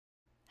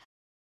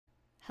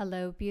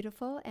Hello,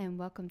 beautiful, and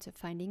welcome to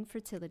Finding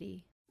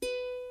Fertility.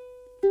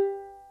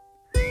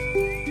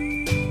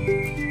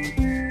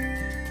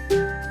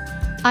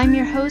 I'm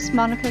your host,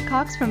 Monica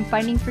Cox from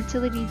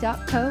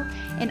FindingFertility.co,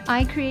 and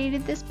I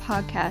created this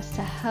podcast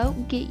to help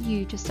get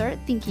you to start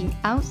thinking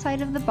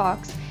outside of the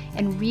box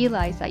and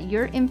realize that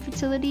your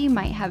infertility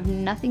might have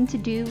nothing to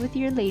do with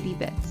your lady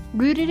bits.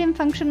 Rooted in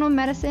functional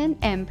medicine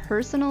and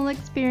personal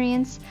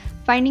experience,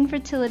 Finding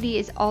Fertility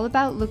is all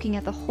about looking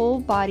at the whole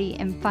body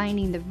and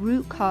finding the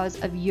root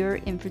cause of your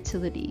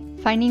infertility.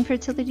 Finding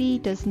Fertility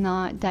does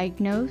not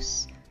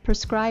diagnose,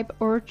 prescribe,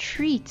 or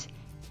treat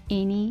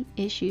any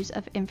issues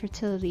of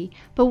infertility,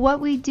 but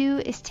what we do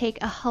is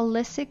take a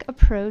holistic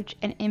approach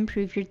and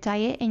improve your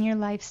diet and your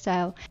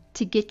lifestyle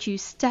to get you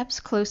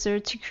steps closer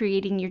to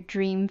creating your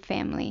dream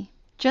family.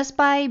 Just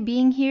by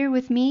being here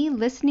with me,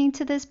 listening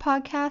to this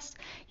podcast,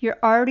 you're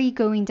already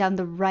going down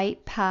the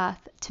right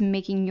path to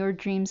making your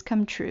dreams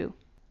come true.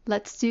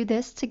 Let's do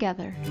this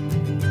together.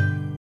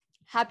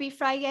 Happy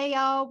Friday,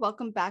 y'all.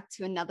 Welcome back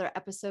to another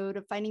episode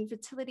of Finding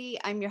Fertility.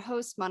 I'm your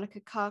host, Monica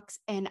Cox,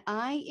 and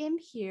I am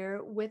here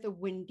with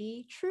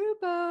Wendy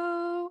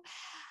Trubo,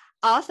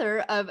 author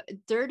of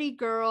Dirty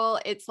Girl.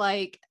 It's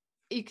like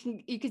you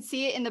can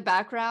see it in the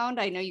background.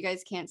 I know you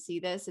guys can't see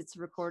this. It's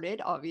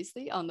recorded,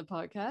 obviously, on the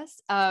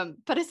podcast,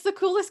 but it's the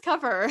coolest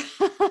cover.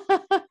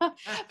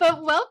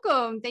 But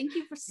welcome. Thank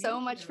you so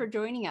much for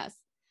joining us.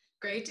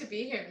 Great to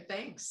be here.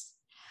 Thanks.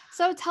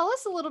 So tell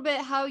us a little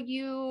bit how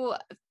you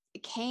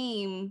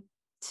came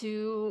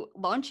to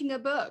launching a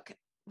book,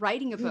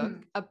 writing a book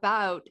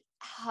about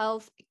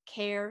health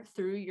care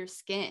through your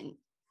skin.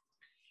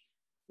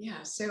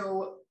 Yeah,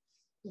 so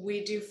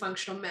we do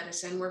functional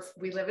medicine.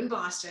 We live in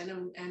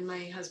Boston, and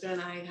my husband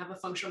and I have a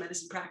functional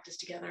medicine practice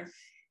together,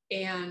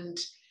 and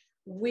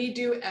we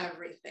do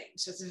everything.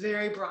 So it's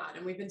very broad,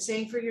 and we've been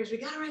saying for years, we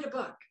got to write a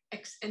book,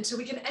 and so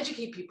we can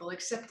educate people,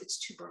 except it's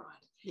too broad.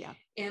 Yeah.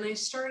 And I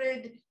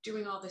started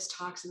doing all this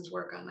toxins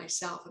work on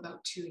myself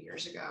about 2.5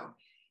 years ago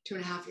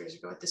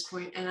at this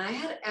point, and I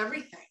had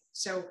everything.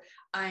 So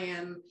I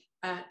am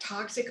a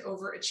toxic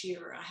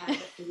overachiever. I had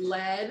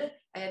lead,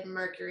 I had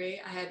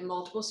mercury, I had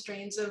multiple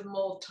strains of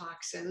mold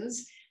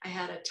toxins, I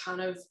had a ton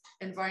of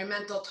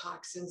environmental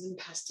toxins and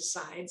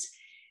pesticides,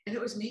 and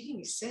it was making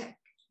me sick.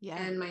 Yeah.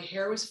 And my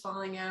hair was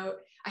falling out.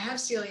 I have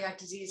celiac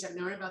disease. I've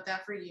known about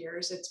that for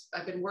years.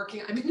 I've been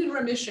in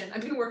remission.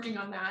 I've been working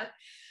on that.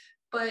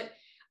 But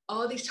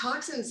all these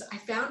toxins, I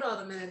found all of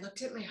them, and I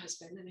looked at my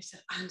husband and I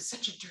said, I'm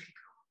such a dirty girl.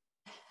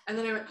 And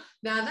then I went,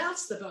 now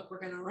that's the book we're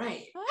going to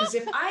write. Because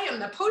if I am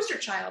the poster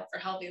child for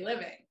healthy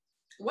living,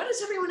 what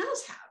does everyone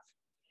else have?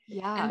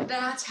 Yeah. And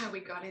that's how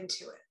we got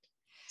into it.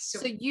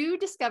 So you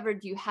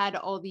discovered you had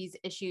all these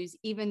issues,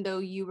 even though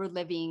you were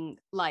living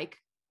like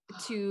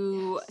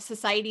to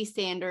society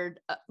standard,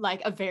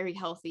 like a very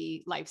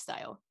healthy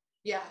lifestyle.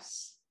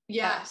 Yes.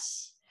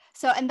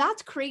 So, and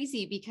that's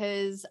crazy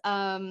because,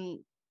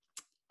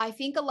 I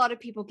think a lot of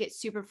people get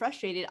super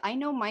frustrated. I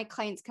know my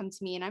clients come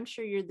to me, and I'm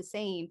sure you're the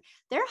same.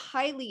 They're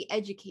highly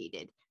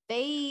educated.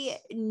 They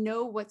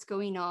know what's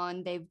going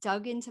on. They've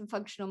dug into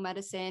functional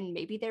medicine.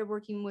 Maybe they're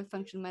working with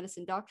functional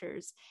medicine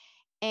doctors,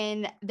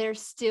 and they're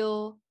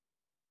still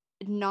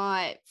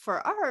not,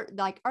 for our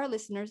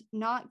listeners,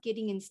 not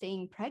getting and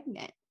staying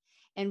pregnant.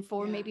 And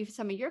for maybe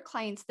some of your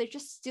clients, they're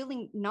just still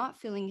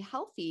not feeling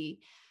healthy.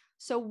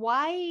 So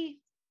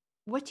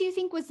what do you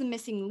think was the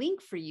missing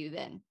link for you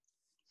then?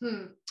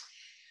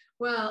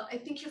 Well, I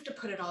think you have to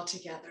put it all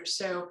together.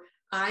 So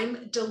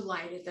I'm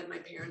delighted that my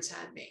parents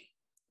had me,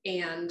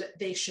 and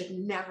they should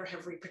never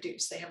have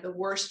reproduced. They have the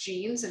worst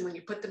genes, and when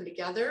you put them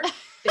together,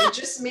 they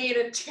just made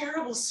a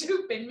terrible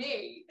soup in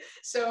me.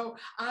 So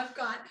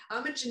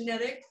I'm a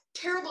genetic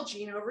terrible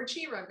gene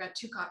overachiever. I've got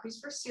 2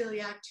 copies for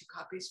celiac, 2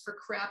 copies for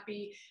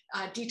crappy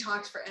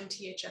detox for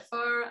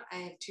MTHFR. I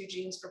have 2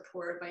 genes for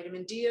poor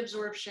vitamin D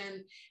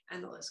absorption,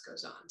 and the list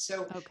goes on.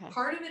 So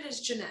part of it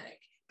is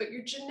genetic, but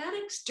your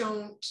genetics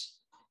don't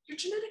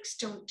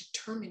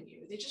determine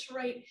you. They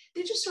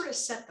just sort of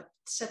set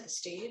the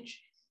stage.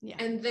 Yeah.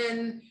 And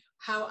then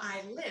how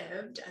I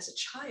lived as a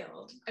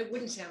child, I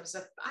wouldn't say I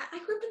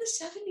grew up in the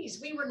 70s.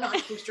 We were not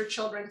poster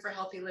children for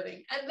healthy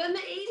living. And then the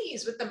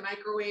 80s with the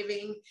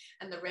microwaving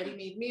and the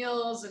ready-made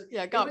meals. And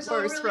it got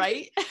worse,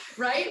 right?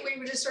 Right?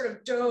 We just sort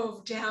of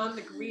dove down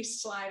the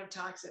grease slide of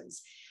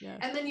toxins. Yeah.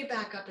 And then you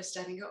back up a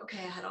step and go, okay,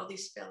 I had all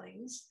these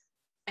fillings,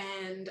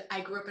 and I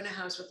grew up in a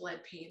house with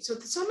lead paint. So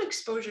some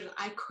exposure that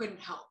I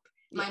couldn't help.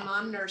 My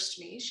mom nursed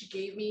me.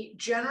 She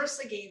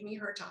generously gave me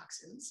her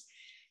toxins,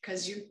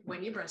 because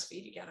when you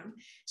breastfeed, you get them.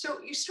 So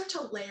you start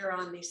to layer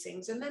on these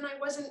things. And then I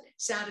wasn't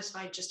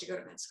satisfied just to go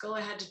to med school.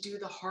 I had to do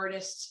the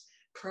hardest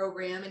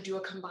program and do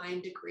a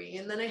combined degree.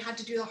 And then I had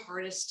to do the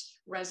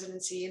hardest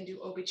residency and do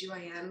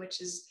OBGYN, which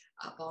is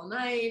up all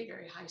night,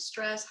 very high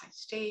stress, high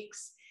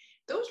stakes.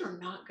 Those were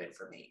not good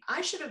for me. I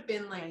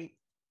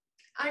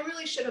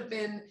really should have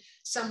been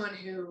someone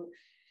who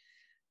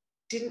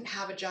didn't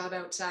have a job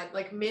outside,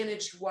 like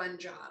managed one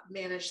job,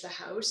 managed the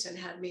house, and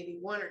had maybe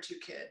 1 or 2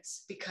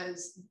 kids,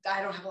 because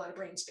I don't have a lot of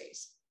brain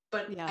space.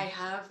 but I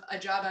have a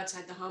job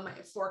outside the home. I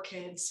have 4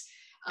 kids.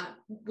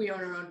 We own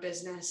our own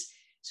business,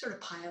 sort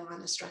of pile on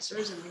the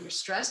stressors. And when you're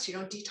stressed, you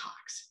don't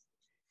detox.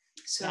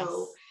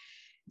 So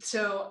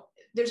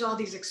there's all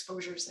these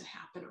exposures that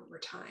happen over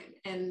time.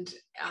 And,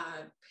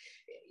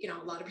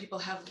 a lot of people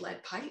have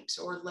lead pipes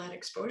or lead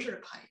exposure to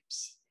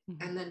pipes,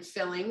 and then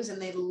fillings,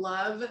 and they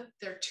love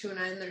their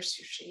tuna and their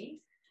sushi.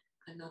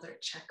 Another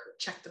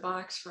check the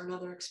box for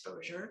another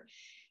exposure.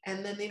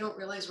 And then they don't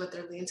realize what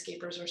their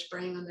landscapers are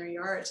spraying on their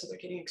yard. So they're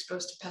getting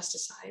exposed to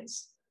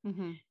pesticides.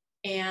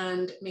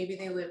 And maybe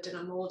they lived in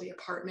a moldy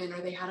apartment,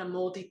 or they had a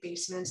moldy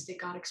basement. They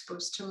got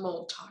exposed to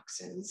mold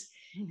toxins.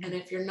 And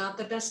if you're not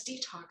the best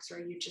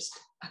detoxer, you just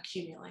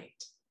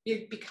accumulate.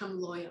 You become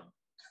loyal.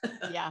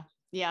 Yeah.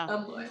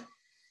 I'm loyal.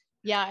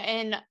 Yeah.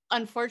 And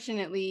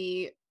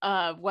unfortunately,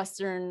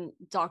 Western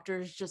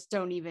doctors just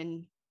don't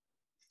even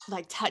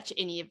like touch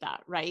any of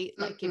that, right?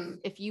 Like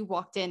if you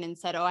walked in and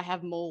said, oh, I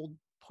have mold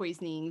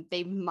poisoning,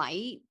 they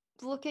might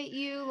look at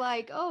you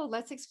like, oh,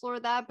 let's explore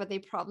that, but they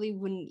probably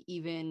wouldn't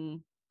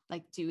even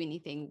like do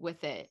anything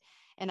with it.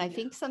 And I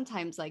think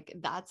sometimes like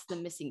that's the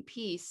missing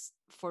piece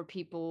for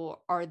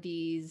people, are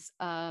these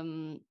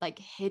like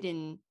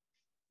hidden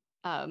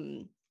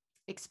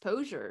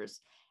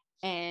exposures,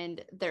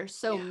 and there's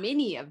so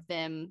many of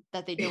them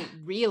that they don't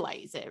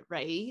realize it,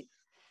 right?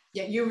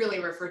 Yeah, you really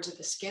referred to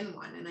the skin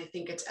one. And I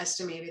think it's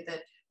estimated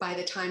that by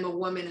the time a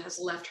woman has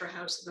left her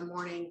house in the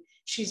morning,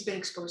 she's been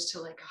exposed to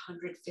like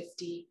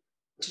 150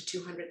 to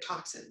 200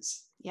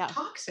 toxins.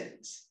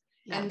 Toxins.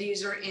 And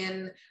these are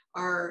in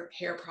our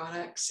hair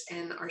products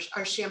and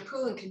our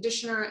shampoo and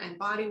conditioner and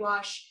body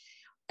wash,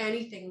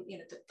 anything,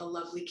 the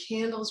lovely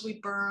candles we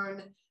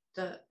burn,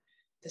 the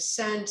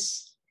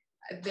scents.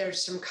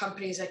 There's some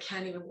companies I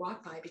can't even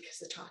walk by because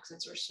the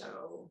toxins are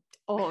so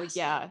massive.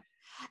 Yeah.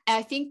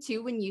 I think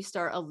too, when you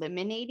start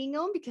eliminating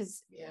them,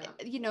 because,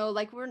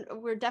 like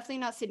we're definitely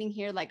not sitting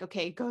here like,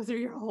 okay, go through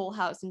your whole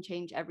house and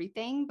change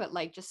everything, but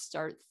like just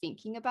start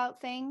thinking about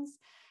things.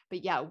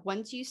 But yeah,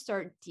 once you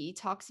start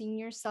detoxing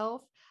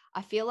yourself,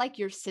 I feel like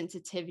your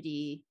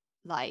sensitivity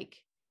like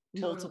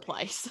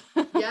multiplies.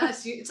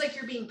 Yes. It's like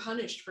you're being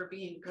punished for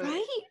being good.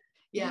 Right?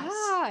 Yes.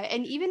 Yeah.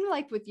 And even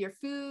like with your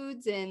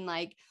foods, and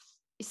like,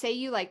 say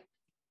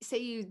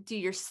you do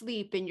your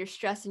sleep and your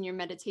stress and your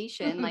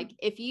meditation, like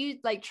if you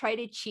like try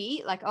to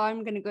cheat, like, oh,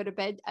 I'm going to go to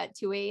bed at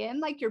 2 a.m.,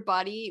 like your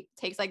body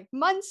takes like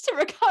months to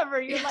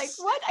recover. You're like,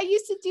 what? I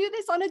used to do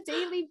this on a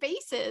daily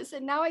basis,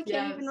 and now I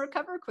can't even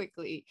recover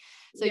quickly.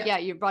 So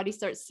your body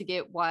starts to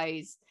get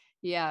wise.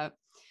 Yeah.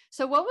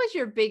 So what was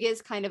your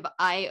biggest kind of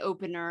eye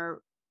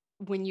opener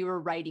when you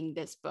were writing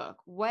this book?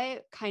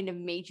 What kind of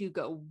made you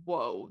go,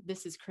 whoa,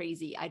 this is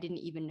crazy, I didn't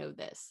even know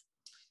this?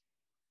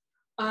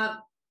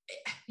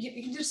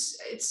 You can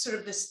just, it's sort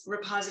of this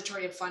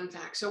repository of fun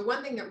facts. So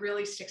one thing that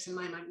really sticks in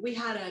my mind, we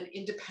had an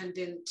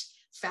independent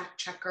fact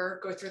checker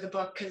go through the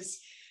book, because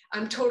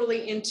I'm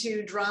totally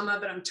into drama,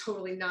 but I'm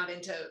totally not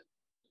into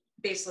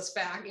baseless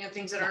fact,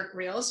 things that aren't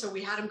real. So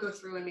we had him go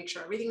through and make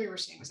sure everything we were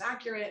saying was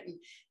accurate and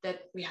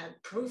that we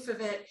had proof of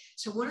it.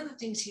 So one of the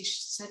things he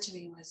said to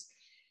me was,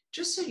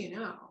 just so you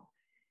know,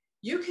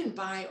 you can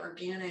buy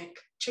organic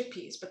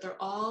chickpeas, but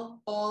they're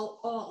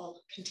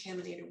all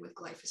contaminated with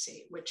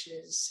glyphosate, which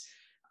is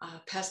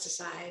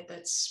pesticide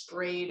that's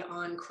sprayed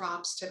on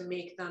crops to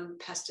make them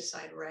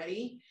pesticide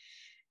ready,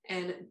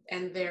 and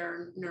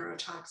they're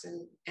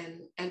neurotoxin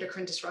and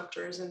endocrine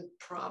disruptors and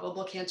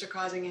probable cancer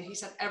causing. And he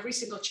said every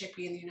single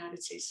chickpea in the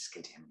United States is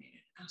contaminated.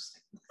 I was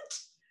like, what?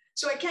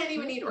 So I can't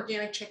even eat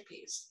organic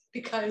chickpeas,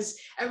 because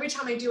every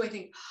time I do, I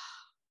think,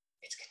 oh,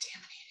 it's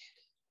contaminated.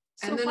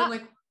 And then I'm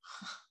like,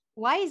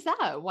 why is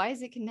that? Why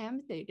is it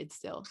contaminated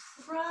still?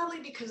 Probably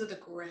because of the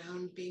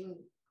ground being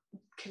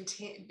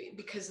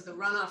because of the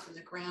runoff from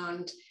the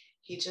ground.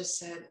 He just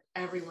said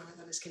every one of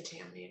them is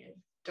contaminated.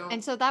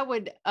 And so that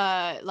would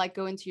like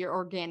go into your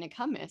organic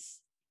hummus.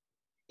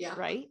 Yeah.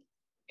 Right?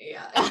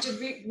 Yeah.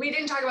 We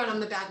didn't talk about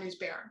on the Bad News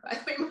Bear. I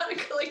mean,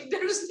 Monica, like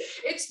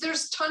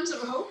there's tons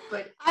of hope,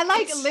 but I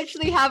like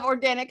literally have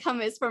organic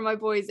hummus for my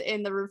boys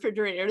in the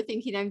refrigerator,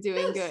 thinking I'm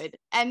doing good.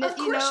 And of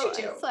course you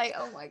do. It's like,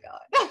 oh my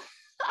God.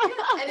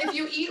 And if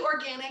you eat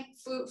organic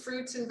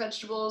fruits and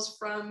vegetables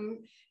from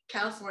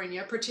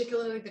California,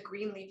 particularly the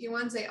green leafy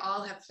ones, they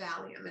all have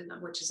thallium in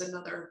them, which is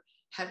another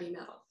heavy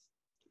metal.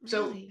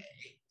 Really?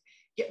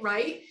 So,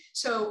 right.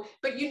 So,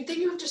 but then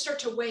you have to start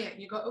to weigh it.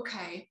 And you go,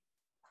 okay,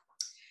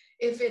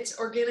 if it's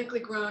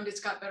organically grown, it's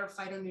got better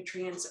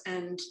phytonutrients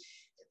and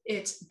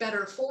it's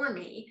better for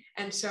me.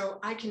 And so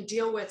I can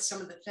deal with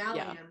some of the thallium.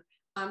 Yeah.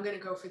 I'm going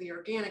to go for the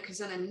organic, because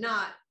then I'm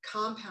not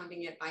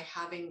compounding it by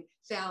having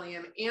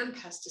thallium and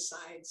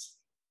pesticides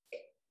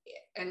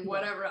and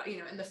whatever,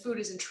 and the food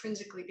is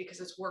intrinsically, because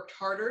it's worked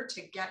harder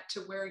to get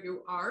to where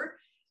you are,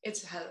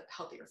 it's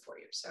healthier for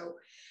you. So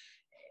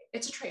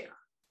it's a trade-off.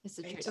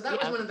 Right? So that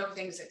was one of the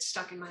things that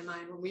stuck in my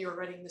mind when we were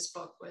writing this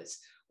book was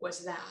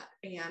that.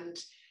 And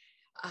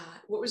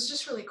what was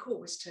just really cool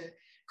was to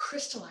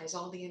crystallize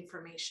all the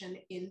information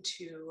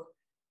into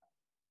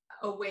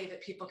a way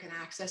that people can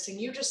access. And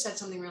you just said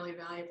something really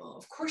valuable.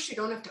 Of course, you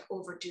don't have to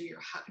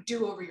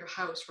do over your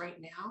house right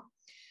now.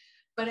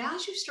 But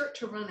as you start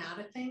to run out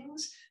of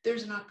things,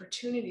 there's an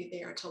opportunity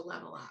there to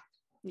level up.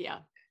 Yeah.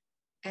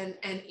 And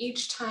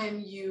each time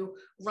you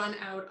run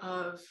out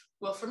of,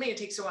 well, for me, it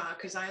takes a while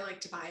because I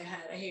like to buy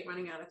ahead. I hate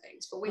running out of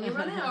things. But when you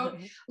run out,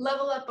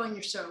 level up on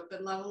your soap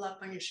and level up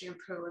on your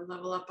shampoo and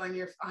level up on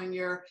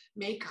your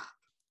makeup.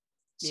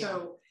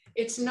 So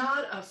it's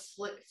not a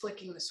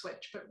flicking the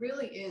switch, but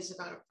really is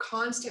about a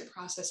constant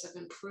process of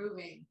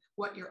improving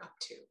what you're up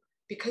to,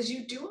 because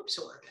you do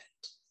absorb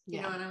it.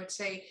 You know, and I would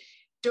say,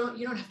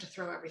 you don't have to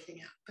throw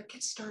everything out, but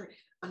get started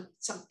on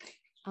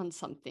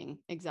something.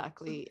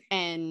 Exactly.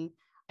 And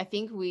I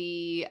think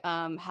we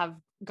have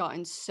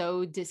gotten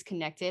so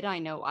disconnected. I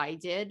know I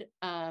did,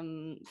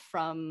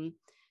 from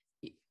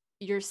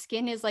your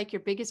skin is like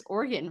your biggest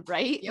organ,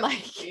 right? Yep.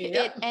 Like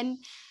it, and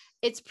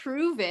it's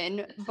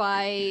proven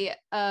by,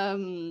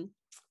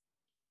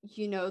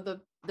 you know,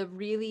 the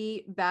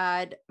really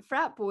bad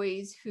frat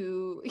boys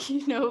who,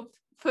 you know,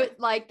 put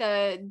like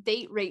the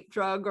date rape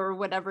drug or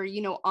whatever,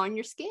 you know, on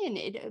your skin.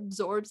 It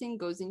absorbs and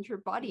goes into your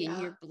body,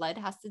 and your blood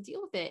has to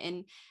deal with it,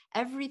 and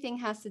everything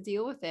has to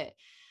deal with it.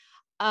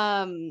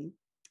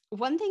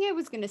 One thing I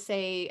was going to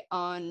say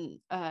on,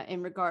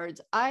 in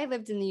regards, I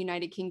lived in the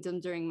United Kingdom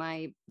during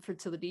my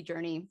fertility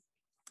journey.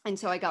 And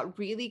so I got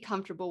really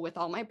comfortable with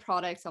all my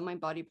products, all my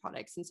body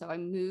products. And so I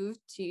moved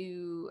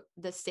to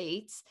the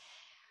States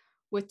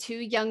with 2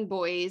 young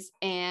boys,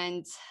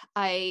 and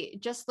I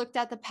just looked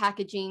at the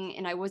packaging,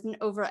 and I wasn't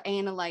over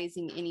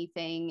analyzing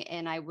anything.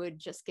 And I would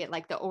just get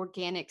like the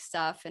organic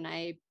stuff. And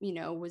I, you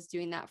know, was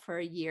doing that for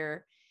a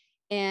year,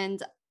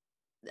 and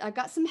I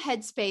got some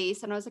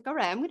headspace, and I was like, all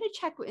right, I'm going to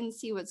check and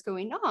see what's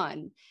going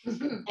on.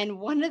 And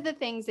one of the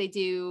things they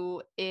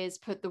do is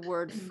put the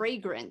word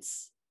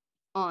fragrance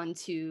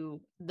onto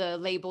the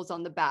labels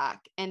on the back.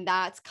 And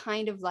that's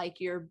kind of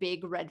like your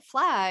big red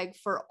flag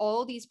for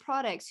all these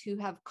products who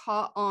have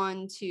caught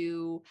on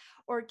to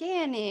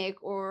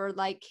organic or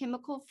like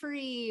chemical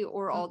free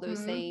or all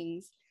those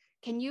things.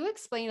 Can you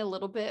explain a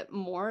little bit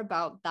more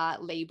about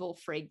that label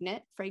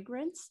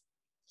fragrance?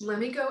 Let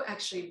me go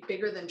actually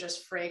bigger than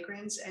just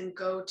fragrance and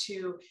go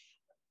to,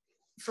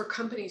 for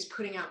companies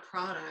putting out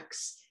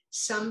products,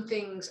 some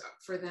things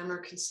for them are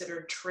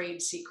considered trade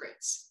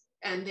secrets.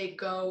 And they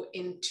go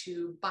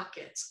into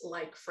buckets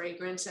like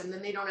fragrance, and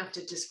then they don't have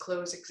to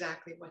disclose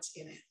exactly what's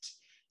in it.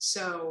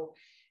 So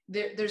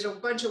there's a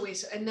bunch of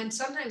ways. And then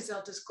sometimes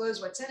they'll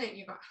disclose what's in it, and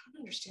you go, I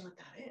don't understand what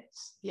that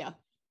is. Yeah.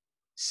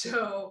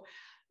 So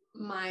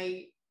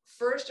my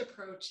first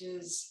approach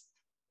is,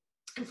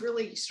 I've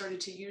really started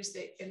to use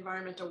the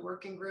Environmental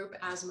Working Group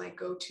as my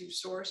go-to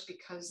source,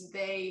 because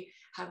they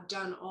have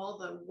done all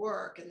the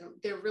work and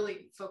they're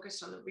really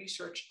focused on the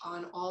research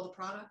on all the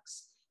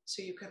products.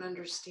 So you can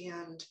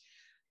understand,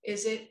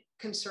 is it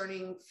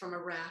concerning from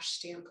a rash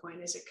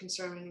standpoint? Is it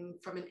concerning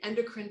from an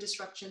endocrine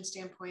disruption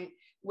standpoint,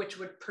 which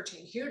would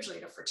pertain hugely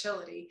to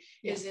fertility?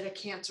 Yeah. Is it a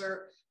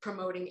cancer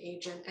promoting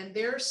agent? And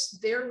they're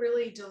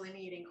really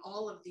delineating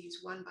all of these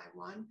one by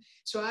one.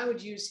 So I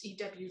would use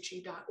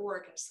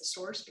ewg.org as the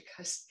source,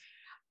 because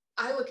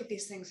I look at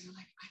these things and I'm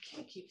like, I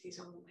can't keep these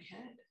all in my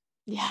head.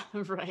 Yeah,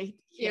 right.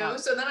 You know,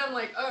 so then I'm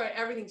like, all right,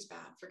 everything's bad.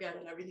 Forget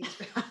it. Everything's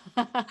bad.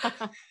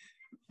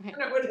 I don't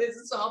know what it is.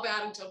 It's all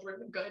bad until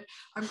proven good.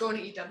 I'm going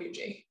to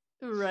EWG.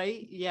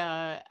 Right.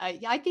 Yeah.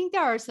 I think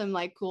there are some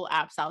like cool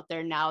apps out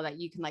there now that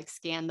you can like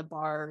scan the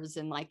bars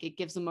and like it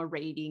gives them a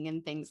rating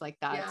and things like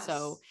that. Yes.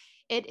 So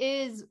it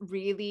is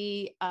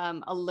really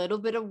a little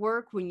bit of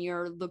work when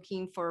you're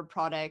looking for a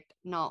product,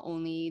 not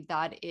only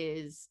that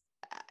is,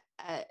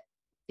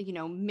 you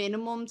know,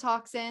 minimum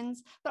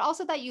toxins, but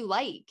also that you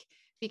like,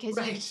 because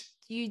right.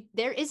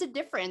 There is a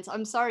difference.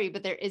 I'm sorry,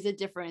 but there is a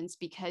difference,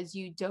 because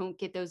you don't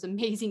get those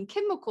amazing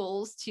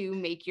chemicals to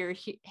make your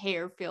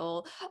hair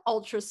feel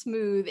ultra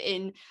smooth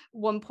in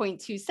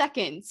 1.2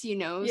 seconds, you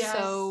know? Yes.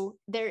 So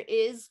there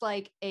is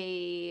like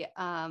a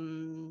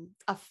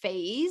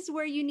phase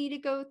where you need to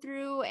go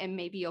through, and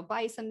maybe you'll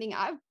buy something.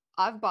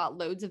 I've bought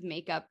loads of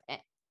makeup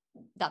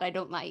that I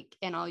don't like,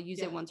 and I'll use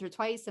it once or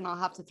twice, and I'll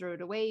have to throw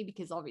it away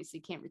because obviously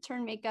can't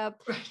return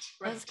makeup. Right.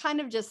 It's kind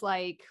of just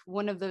like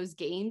one of those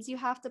games you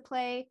have to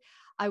play.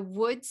 I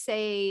would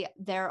say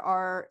there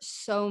are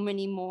so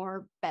many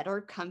more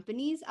better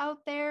companies out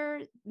there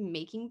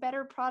making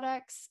better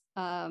products.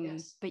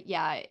 But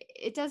yeah,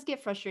 it does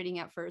get frustrating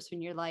at first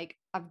when you're like,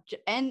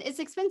 and it's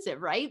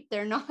expensive, right?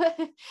 They're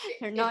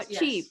not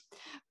cheap,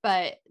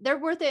 but they're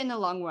worth it in the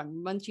long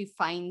run. Once you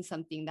find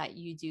something that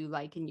you do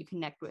like and you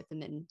connect with,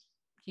 and then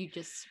you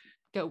just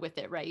go with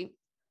it, right?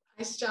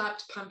 I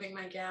stopped pumping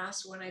my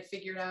gas when I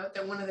figured out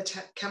that one of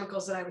the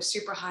chemicals that I was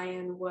super high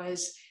in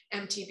was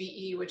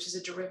MTBE, which is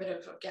a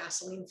derivative of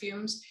gasoline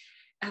fumes.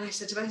 And I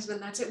said to my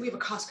husband, that's it. We have a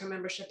Costco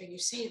membership and you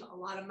save a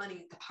lot of money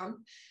at the pump.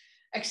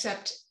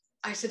 Except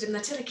I said to him,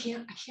 that's it. I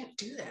can't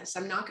do this.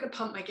 I'm not going to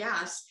pump my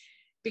gas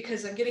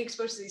because I'm getting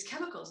exposed to these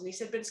chemicals. And he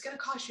said, but it's going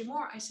to cost you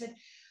more. I said,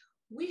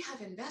 we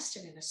have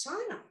invested in a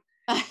sauna.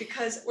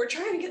 because we're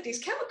trying to get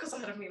these chemicals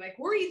out of me. Like,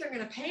 we're either going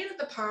to pay it at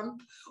the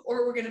pump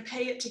or we're going to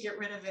pay it to get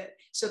rid of it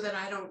so that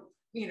I don't,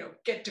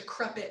 get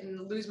decrepit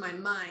and lose my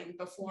mind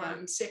before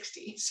I'm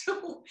 60.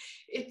 So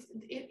it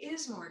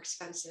is more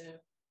expensive,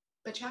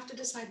 but you have to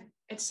decide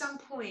at some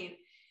point,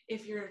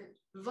 if you're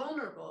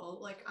vulnerable,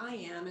 like I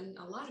am, and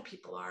a lot of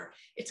people are,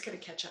 it's going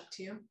to catch up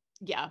to you.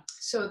 Yeah.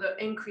 So the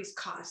increased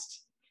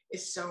cost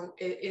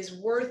is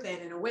worth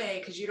it in a way,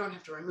 because you don't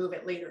have to remove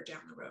it later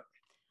down the road.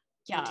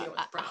 Yeah. Deal with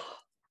the problem.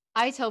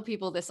 I tell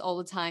people this all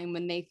the time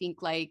when they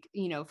think like,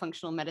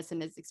 functional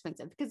medicine is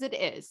expensive, because it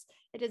is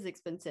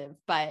expensive.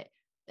 But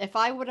if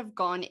I would have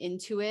gone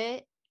into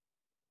it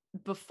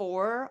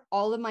before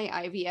all of my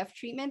IVF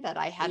treatment that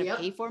I had to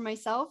pay for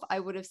myself, I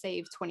would have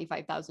saved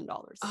 $25,000.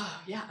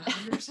 Oh yeah,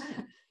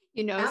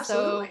 100%.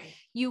 So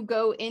you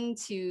go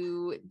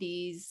into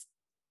these,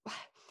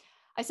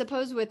 I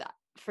suppose with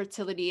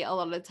fertility, a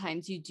lot of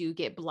times you do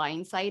get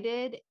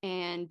blindsided,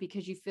 and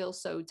because you feel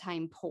so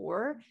time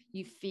poor,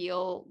 you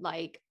feel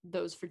like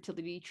those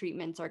fertility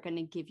treatments are going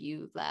to give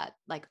you that,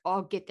 like,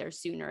 I'll get there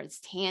sooner, it's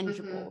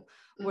tangible,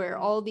 where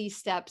all these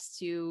steps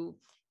to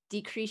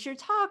decrease your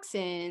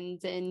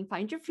toxins and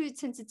find your food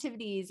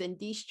sensitivities and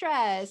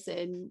de-stress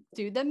and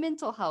do the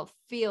mental health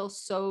feel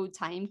so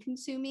time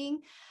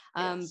consuming.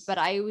 But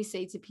I always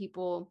say to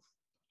people,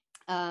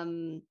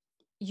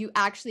 you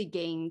actually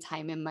gain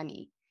time and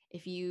money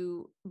if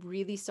you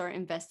really start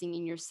investing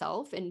in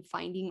yourself and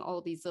finding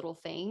all these little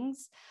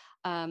things.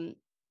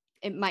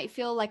 It might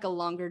feel like a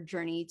longer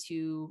journey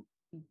to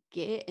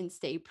get and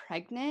stay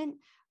pregnant,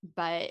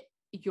 but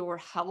your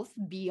health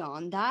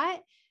beyond that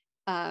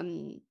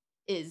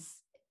is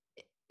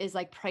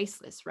like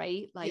priceless,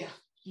 right? Like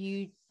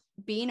you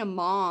being a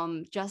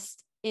mom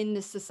just in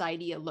the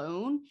society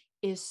alone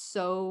is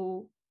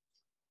so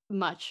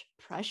much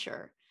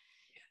pressure.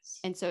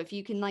 And so if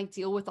you can like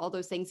deal with all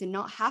those things and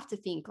not have to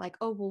think like,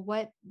 oh,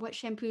 well, what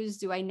shampoos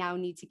do I now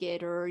need to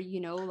get? Or,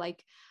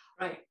 like,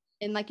 right.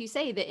 And like you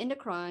say, the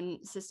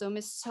endocrine system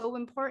is so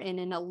important.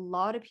 And a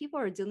lot of people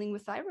are dealing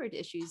with thyroid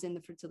issues in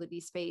the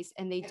fertility space,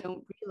 and they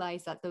don't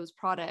realize that those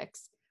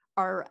products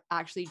are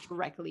actually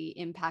directly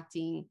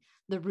impacting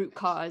the root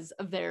cause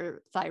of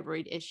their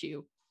thyroid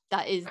issue.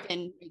 That is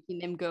then making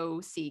them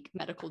go seek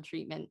medical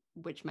treatment,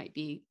 which might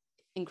be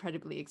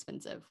incredibly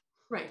expensive.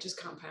 Right. Just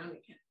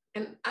compounding it.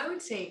 And I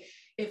would say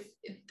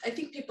I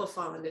think people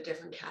fall into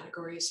different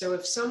categories. So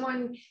if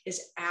someone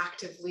is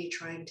actively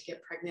trying to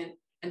get pregnant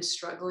and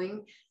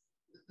struggling,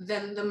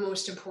 then the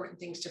most important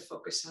things to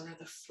focus on are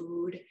the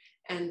food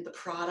and the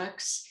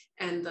products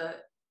and the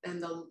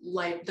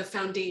life, the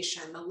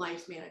foundation, the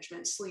life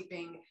management,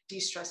 sleeping,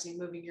 de-stressing,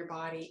 moving your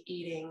body,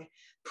 eating,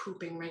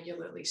 pooping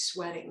regularly,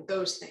 sweating,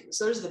 those things.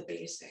 Those are the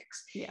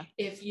basics. Yeah.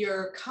 If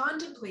you're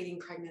contemplating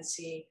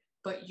pregnancy,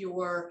 but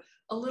you're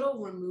a little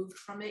removed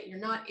from it, you're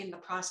not in the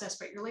process,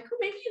 but you're like, oh,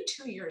 maybe in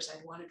 2 years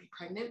I'd want to be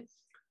pregnant.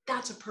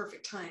 That's a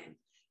perfect time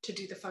to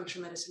do the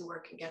functional medicine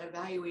work and get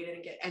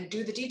evaluated and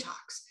do the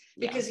detox,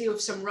 because you have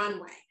some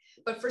runway.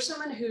 But for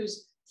someone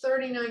who's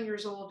 39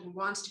 years old and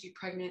wants to be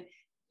pregnant,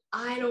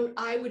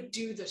 I would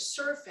do the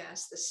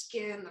surface, the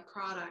skin, the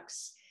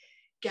products,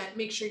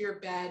 make sure your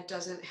bed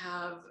doesn't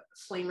have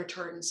flame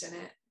retardants in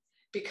it,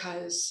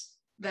 because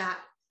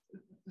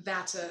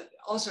that's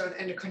also an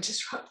endocrine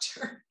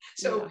disruptor.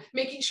 So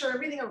making sure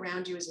everything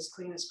around you is as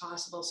clean as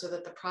possible so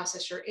that the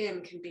process you're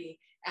in can be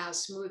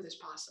as smooth as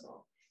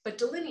possible. But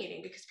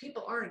delineating, because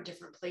people are in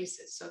different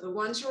places. So the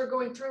ones who are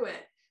going through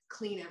it,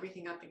 clean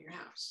everything up in your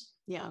house.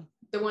 Yeah.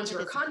 The ones who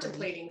are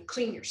contemplating,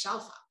 clean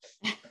yourself up.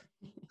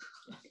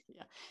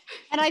 Yeah.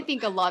 And I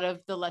think a lot of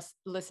the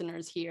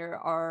listeners here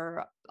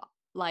are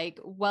like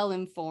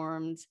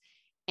well-informed,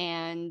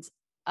 and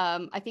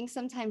I think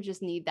sometimes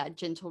just need that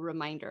gentle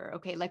reminder.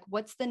 Okay, like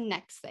what's the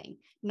next thing?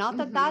 Not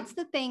that that's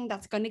the thing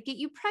that's going to get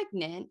you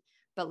pregnant,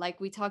 but like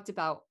we talked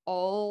about,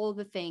 all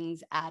the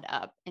things add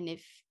up. And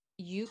if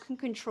you can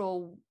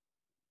control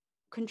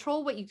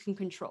what you can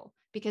control,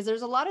 because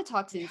there's a lot of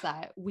toxins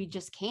that we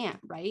just can't,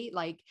 right?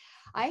 Like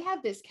I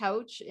have this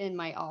couch in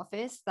my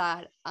office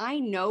that I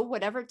know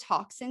whatever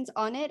toxins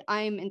on it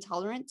I'm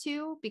intolerant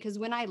to, because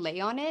when I lay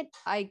on it,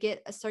 I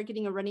start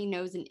getting a runny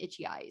nose and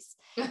itchy eyes.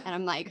 And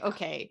I'm like,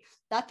 okay,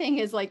 that thing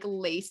is like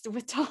laced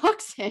with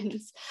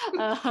toxins.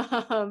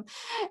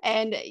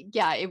 And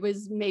yeah, it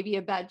was maybe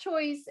a bad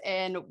choice,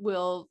 and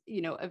we'll,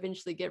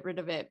 eventually get rid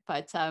of it.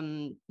 But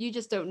you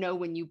just don't know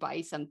when you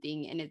buy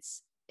something, and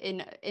it's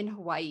in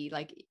Hawaii,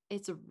 like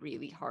it's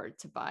really hard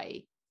to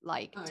buy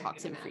like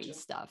toxin-free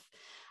stuff.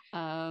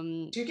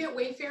 Do you get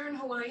Wayfair in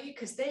Hawaii?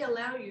 Because they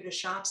allow you to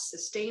shop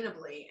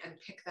sustainably and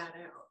pick that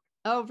out.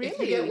 Oh,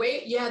 really? If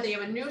you get they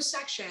have a new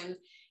section.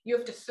 You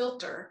have to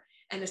filter,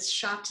 and it's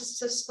shopped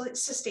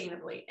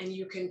sustainably, and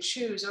you can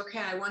choose, okay,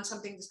 I want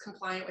something that's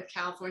compliant with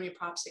California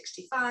Prop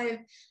 65,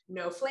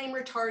 no flame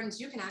retardants.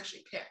 You can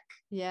actually pick.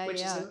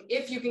 Which is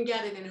if you can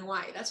get it in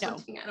Hawaii. That's one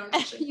thing I don't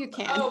actually. You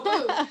can. Oh,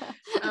 boo.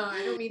 Oh,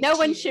 I don't mean. No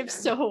one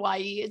ships to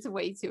Hawaii. It's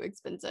way too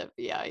expensive.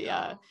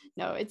 Yeah.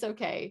 No, it's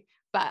okay.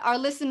 But our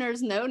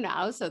listeners know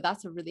now, so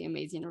that's a really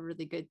amazing, a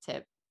really good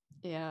tip.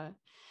 Yeah.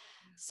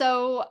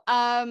 So,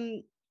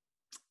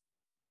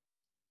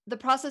 the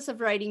process of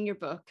writing your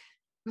book.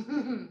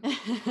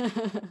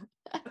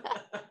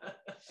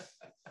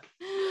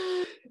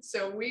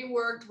 So we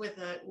worked with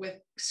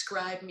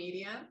Scribe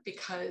Media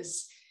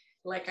because,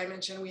 like I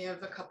mentioned, we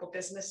have a couple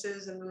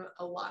businesses and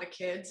a lot of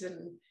kids,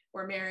 and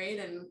we're married,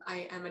 and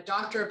I am a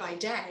doctor by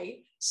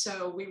day.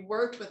 So we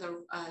worked with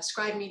a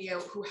Scribe Media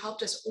who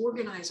helped us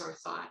organize our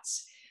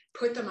thoughts,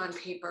 put them on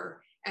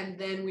paper, and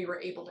then we were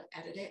able to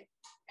edit it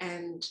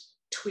and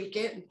tweak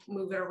it and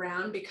move it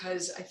around,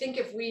 because I think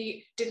if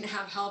we didn't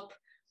have help,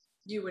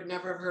 you would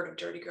never have heard of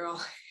Dirty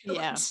Girl. It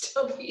would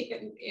still be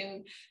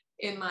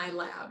in my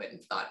lab and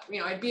thought,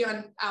 I'd be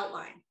on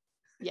outline.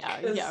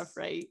 Yeah,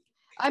 right.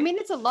 I mean,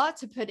 it's a lot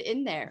to put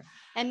in there.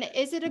 And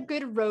is it a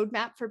good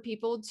roadmap for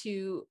people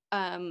to,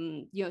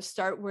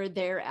 start where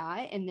they're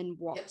at and then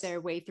walk their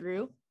way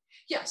through?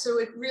 Yeah, so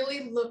it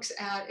really looks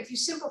at, if you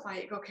simplify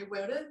it, okay,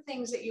 what are the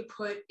things that you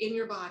put in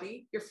your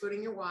body, your food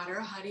and your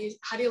water? How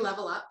do you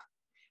level up?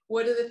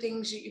 What are the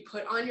things that you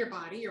put on your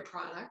body, your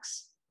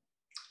products?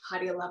 How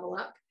do you level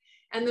up?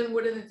 And then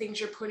what are the things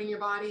you're putting in your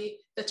body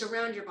that's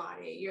around your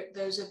body?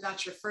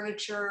 That's your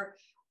furniture,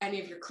 any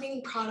of your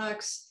cleaning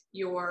products,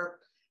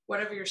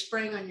 whatever you're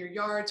spraying on your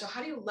yard. So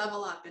how do you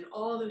level up in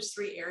all those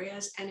three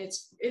areas? And it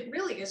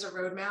really is a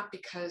roadmap,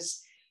 because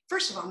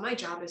first of all, my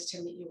job is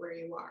to meet you where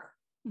you are.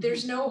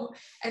 Mm-hmm.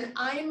 And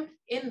I'm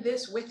in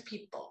this with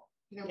people,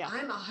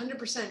 I'm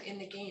 100% in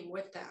the game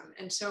with them.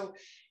 And so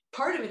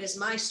part of it is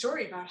my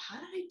story about how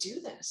did I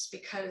do this?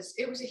 Because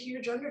it was a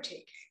huge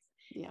undertaking.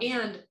 Yeah.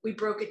 And we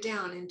broke it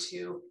down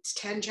into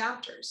 10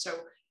 chapters. So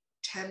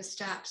 10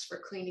 steps for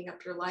cleaning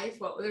up your life.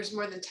 Well, there's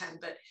more than 10,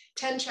 but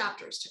 10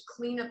 chapters to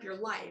clean up your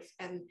life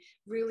and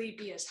really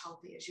be as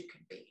healthy as you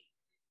can be.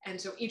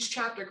 And so each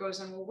chapter goes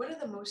on, well, what are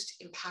the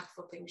most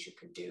impactful things you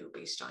can do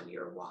based on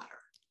your water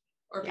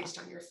or based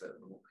on your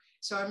food?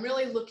 So I'm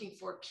really looking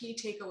for key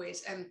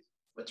takeaways. And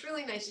what's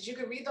really nice is you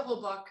can read the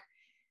whole book,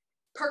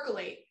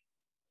 percolate,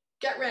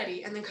 get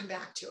ready, and then come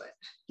back to it.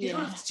 You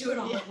don't have to do it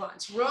all at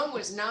once. Rome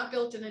was not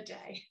built in a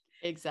day.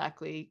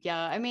 Exactly.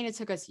 Yeah. I mean, it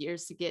took us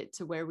years to get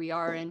to where we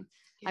are. And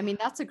I mean,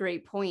 that's a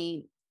great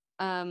point.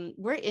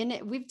 We're in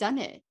it. We've done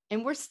it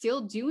and we're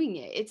still doing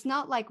it. It's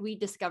not like we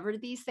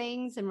discovered these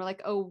things and we're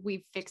like, oh,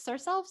 we've fixed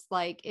ourselves.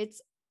 Like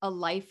it's a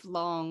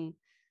lifelong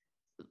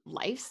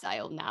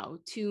lifestyle now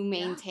to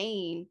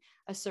maintain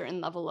a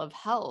certain level of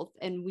health.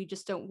 And we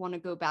just don't want to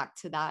go back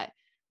to that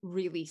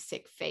really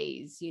sick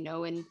phase,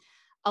 and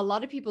a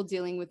lot of people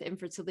dealing with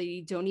infertility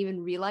don't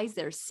even realize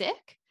they're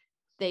sick.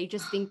 They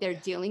just think they're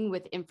dealing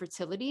with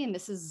infertility. And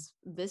this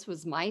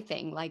was my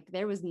thing. Like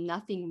there was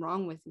nothing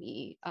wrong with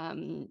me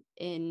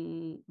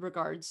in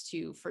regards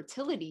to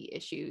fertility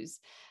issues.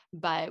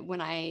 But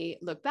when I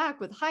look back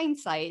with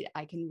hindsight,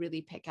 I can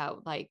really pick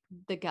out like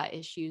the gut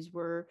issues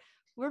were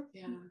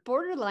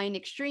borderline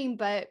extreme,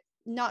 but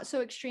not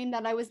so extreme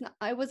that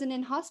I wasn't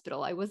in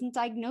hospital. I wasn't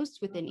diagnosed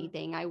with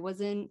anything. I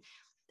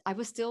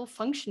was still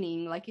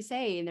functioning, like you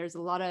say, and there's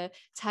a lot of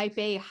type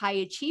A high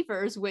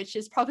achievers, which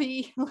is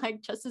probably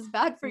like just as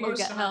bad for your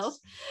gut health,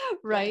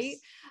 right?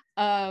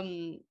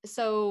 Yes.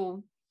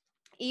 So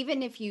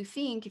even if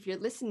you're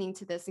listening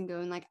to this and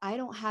going like, I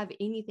don't have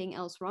anything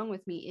else wrong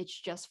with me, it's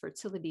just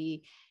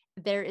fertility,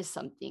 there's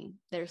something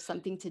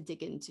to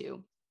dig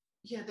into.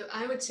 Yeah,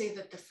 I would say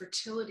that the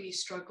fertility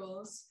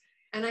struggles,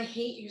 and I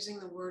hate using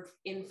the word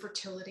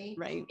infertility.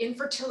 Right.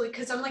 Infertility,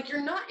 because I'm like,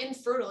 you're not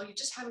infertile, you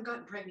just haven't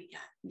gotten pregnant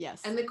yet.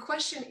 Yes. And the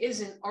question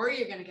isn't, are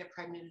you going to get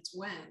pregnant? It's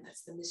when.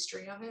 That's the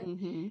mystery of it.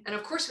 Mm-hmm. And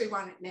of course we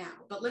want it now,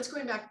 but let's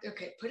go back.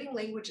 Okay, putting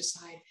language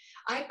aside,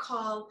 I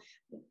call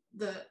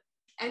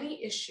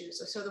any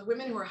issues. So the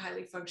women who are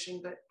highly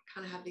functioning, but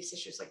kind of have these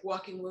issues like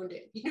walking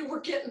wounded, we're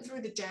getting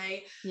through the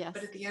day,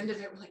 but at the end of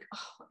it, we're like,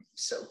 oh, I'm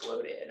so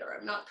bloated, or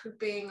I'm not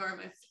pooping, or I'm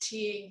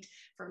fatigued.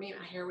 For me,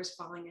 my hair was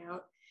falling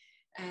out.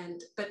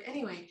 But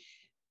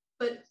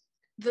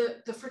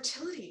the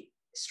fertility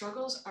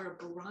struggles are a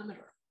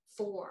barometer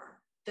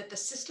for that the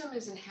system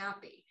isn't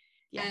happy.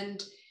 Yeah.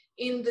 And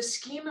in the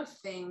scheme of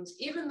things,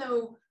 even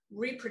though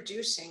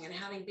reproducing and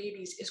having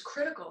babies is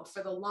critical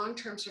for the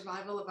long-term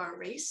survival of our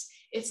race,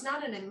 it's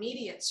not an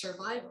immediate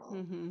survival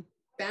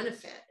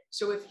benefit.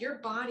 So if your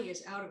body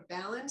is out of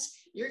balance,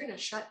 you're going to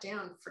shut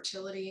down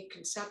fertility,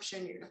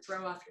 conception, you're going to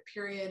throw off your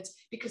periods,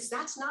 because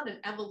that's not an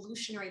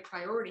evolutionary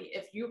priority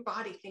if your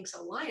body thinks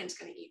a lion's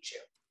going to eat you.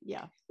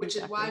 Yeah. Which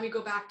is why we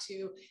go back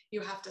to,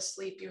 you have to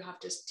sleep, you have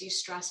to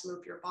de-stress,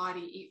 move your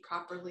body, eat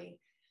properly.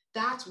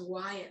 That's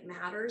why it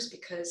matters,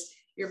 because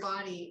your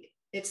body,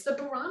 it's the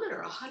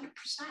barometer 100%.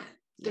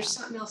 There's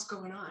something else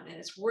going on, and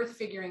it's worth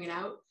figuring it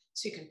out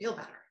so you can feel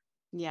better.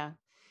 Yeah.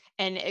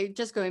 And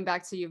just going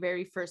back to your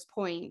very first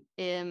point,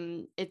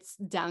 it's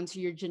down to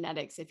your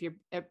genetics if your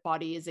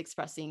body is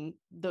expressing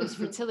those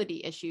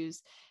fertility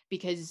issues,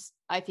 because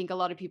I think a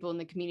lot of people in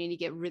the community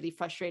get really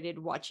frustrated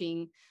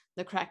watching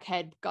the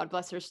crackhead, God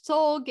bless her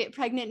soul, get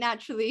pregnant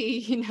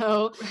naturally,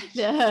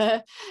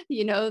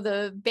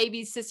 the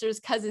baby's sister's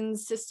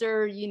cousin's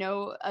sister,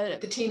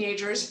 the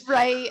teenagers.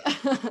 Right.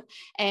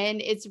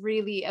 And it's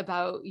really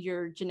about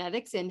your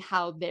genetics and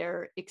how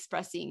they're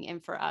expressing.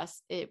 And for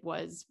us, it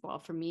was, well,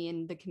 for me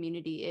and the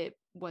community, it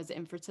was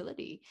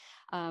infertility.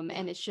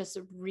 And it's just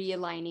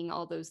realigning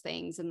all those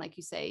things. And like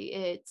you say,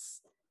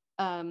 it's,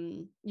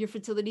 your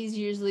fertility is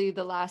usually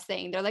the last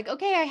thing. They're like,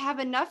 okay, I have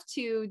enough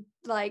to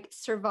like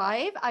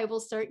survive. I will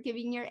start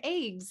giving your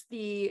eggs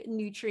the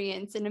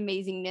nutrients and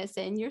amazingness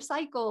and your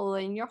cycle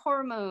and your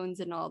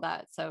hormones and all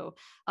that. So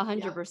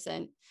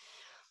 100%.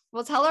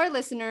 Well, tell our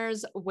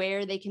listeners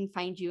where they can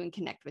find you and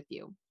connect with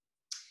you.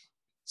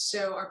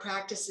 So our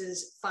practice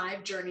is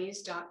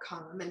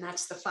 5journeys.com, and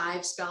that's the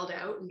 5 spelled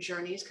out in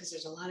journeys, because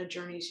there's a lot of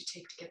journeys you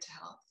take to get to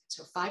health.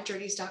 So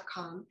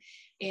 5journeys.com.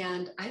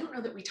 And I don't know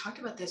that we talked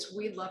about this.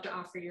 We'd love to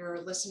offer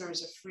your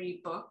listeners a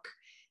free book.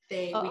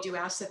 We do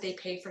ask that they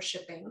pay for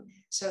shipping.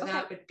 So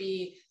that would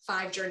be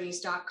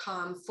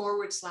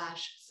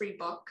 5journeys.com/free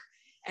book.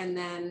 And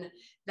then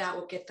that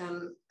will get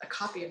them a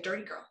copy of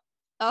Dirty Girl.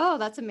 Oh,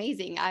 that's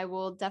amazing. I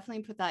will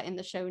definitely put that in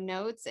the show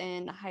notes,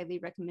 and highly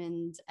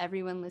recommend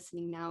everyone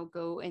listening now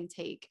go and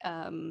take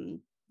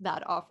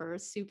that offer.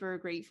 Super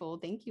grateful.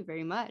 Thank you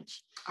very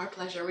much. Our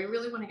pleasure. We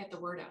really want to get the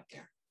word out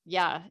there.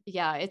 Yeah,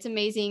 it's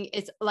amazing.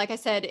 It's like I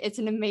said, it's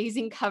an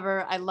amazing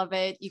cover. I love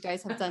it. You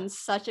guys have done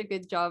such a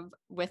good job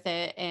with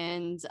it.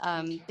 And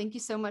thank you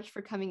so much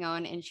for coming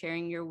on and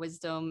sharing your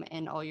wisdom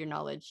and all your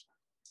knowledge.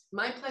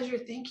 My pleasure.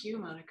 Thank you,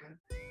 Monica.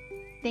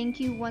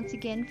 Thank you once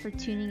again for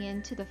tuning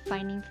in to the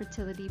Finding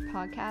Fertility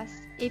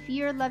podcast. If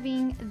you're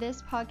loving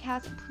this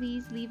podcast,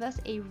 please leave us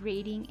a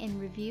rating and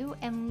review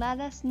and let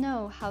us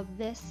know how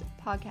this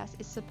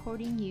podcast is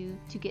supporting you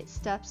to get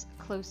steps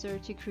closer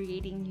to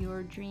creating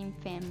your dream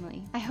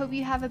family. I hope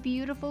you have a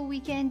beautiful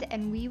weekend,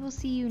 and we will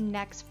see you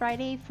next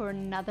Friday for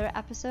another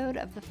episode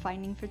of the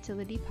Finding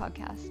Fertility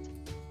podcast.